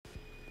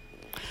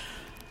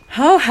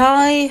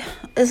Hi,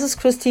 this is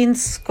Christine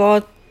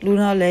Scott.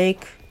 Luna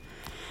Lake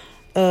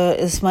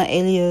is my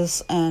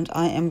alias, and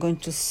I am going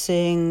to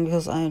sing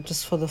because I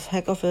just for the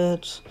heck of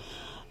it,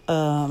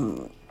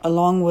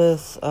 along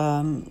with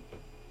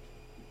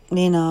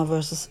Nina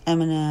versus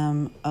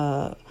Eminem,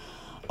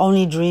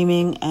 Only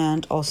Dreaming,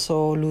 and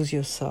also Lose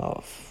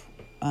Yourself.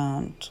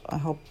 And I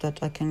hope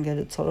that I can get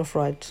it sort of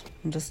right.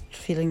 I just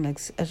feel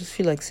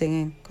like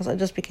singing because I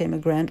just became a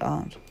grand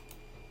aunt.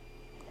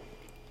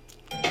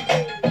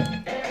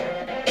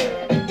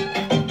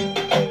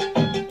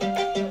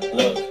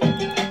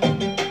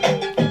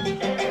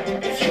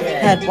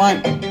 Had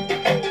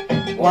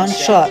one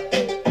shot,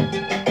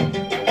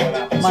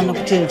 one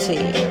opportunity,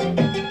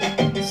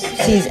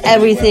 sees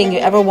everything you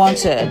ever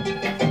wanted,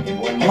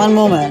 one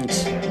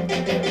moment.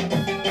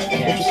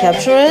 Did you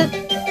capture it?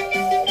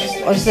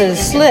 Or did it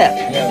slip?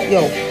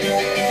 Yo.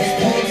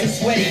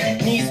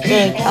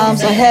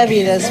 Arms are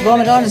heavy, there's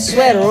vomit on his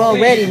sweater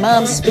already.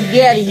 Mom's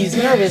spaghetti, he's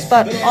nervous,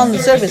 but on the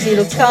surface he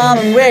looks calm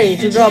and ready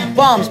to drop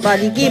bombs, but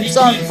he keeps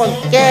on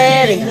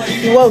forgetting.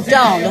 He wrote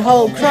down, the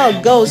whole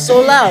crowd goes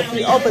so loud.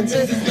 He opens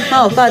his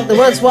mouth, but the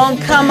words won't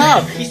come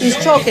out. He's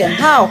choking,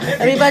 how?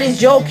 Everybody's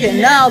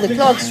joking, now the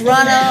clock's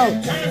run out.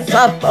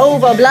 Up,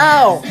 over,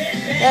 blow.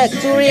 Back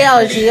to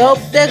reality, oh,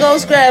 there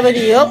goes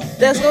gravity, oh,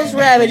 there goes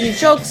gravity.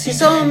 Chokes, he's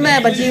so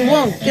mad, but he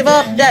won't give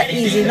up that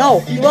easy, no,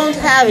 he won't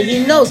have it,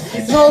 he knows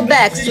his whole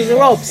back's to the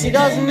ropes. He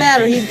doesn't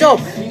matter, he dope,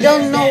 he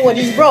doesn't know what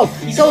he's broke,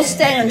 so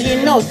stagnant, he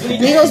knows.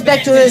 When he goes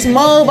back to his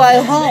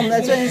mobile home,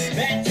 that's when he's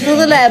to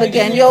the lab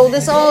again. Yo,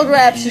 this old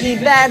rap should be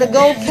bad to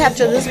go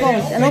capture this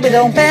moment, and hope it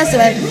don't pass him.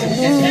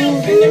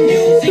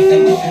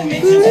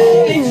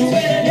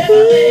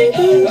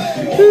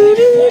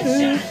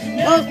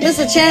 Don't miss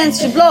a chance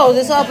to blow.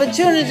 This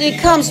opportunity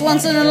comes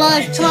once in a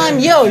lifetime.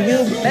 Yo,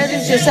 you better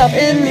yourself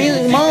in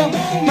the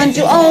moment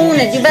you own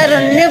it. You better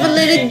never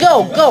let it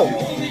go. Go.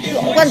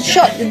 One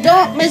shot, you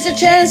don't miss a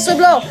chance to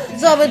blow.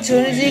 This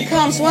opportunity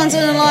comes once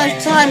in a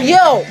lifetime.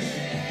 Yo.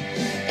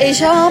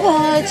 Ich hab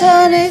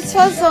heute nichts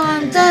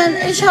versäumt, denn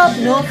ich hab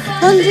nur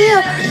von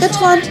dir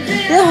geträumt.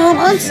 Wir haben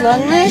uns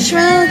lang nicht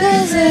mehr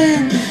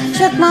gesehen. Ich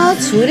werd mal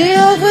zu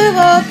dir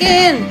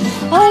rübergehen.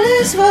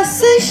 Alles,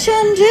 was ich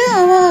an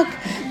dir mag,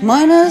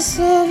 meines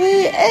so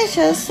wie ich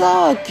es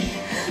sag.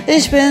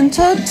 Ich bin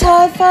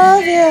total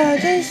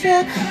verwirrt, ich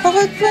wär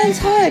verrückt,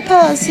 wenn's heute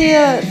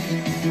passiert.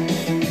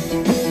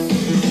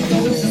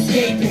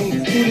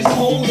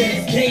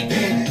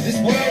 This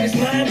world is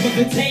mine for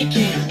the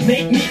taking.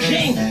 Make me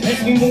king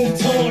as we move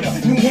toward a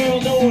new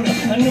world order.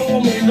 A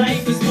normal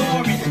life is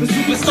boring, but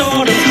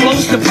superstardom's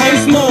close to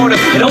postmortem.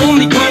 It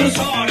only grows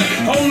harder,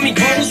 only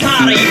grows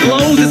hotter. He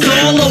blows, it's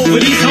all over.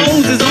 These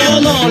hoes is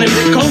all on him.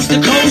 Coast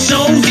to coast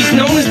shows, he's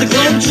known as the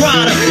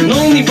Globetrotter.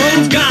 Lonely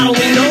roads God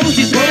only knows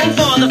he's grown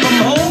farther from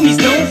home. He's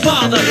no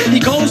father. He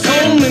goes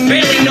home and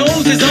barely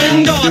knows his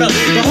own daughter.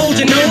 But hold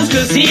your nose,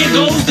 cause here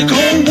goes the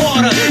cold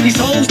water. These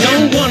hoes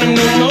don't want him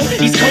no more.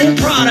 He's cold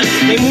product.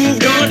 They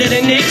moved on to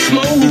the next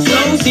mo who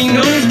flows. He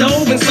knows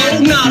dove and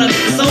sold nada.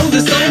 So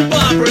the soap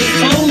opera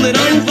is told, it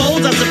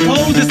unfolds. I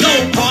suppose it's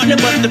old partner,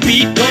 but the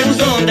beat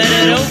goes on.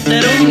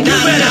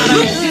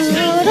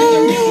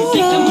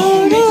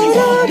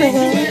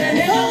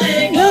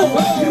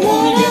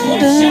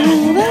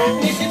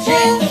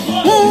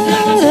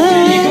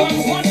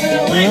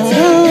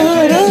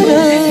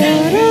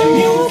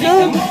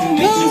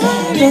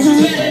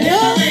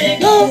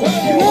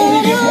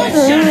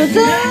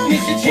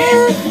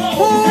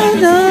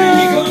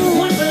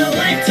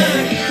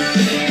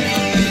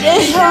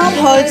 Ich hab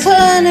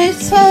heute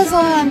nichts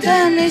versäumt,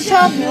 denn ich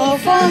hab nur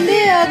von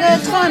dir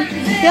geträumt.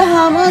 Wir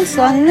haben uns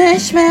lang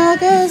nicht mehr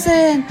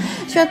gesehen.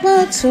 Ich werd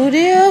mal zu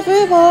dir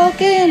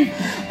rübergehen.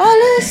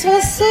 Alles,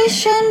 was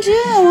ich an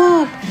dir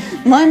mag,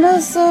 mein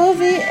das so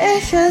wie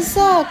ich es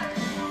sag.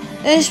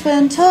 Ich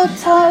bin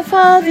total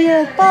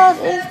verwirrt, but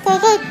ich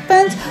verrückt,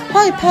 wenn's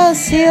heute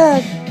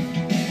passiert.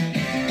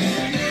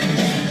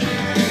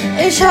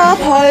 Ich hab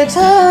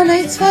heute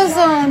nichts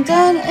versäumt,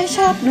 denn ich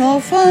hab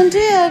nur von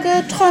dir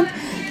geträumt.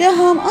 Wir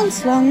haben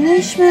uns lang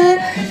nicht mehr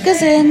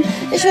gesehen.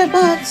 Ich werd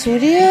mal zu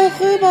dir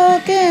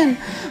rübergehen.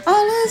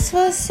 Alles,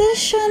 was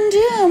ich an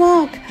dir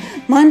mag,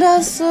 mein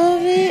das so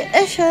wie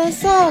ich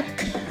es sag.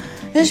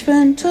 Ich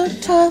bin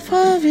total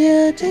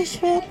verwirrt.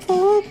 Ich werd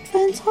verrückt,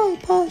 wenn's heute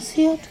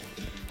passiert.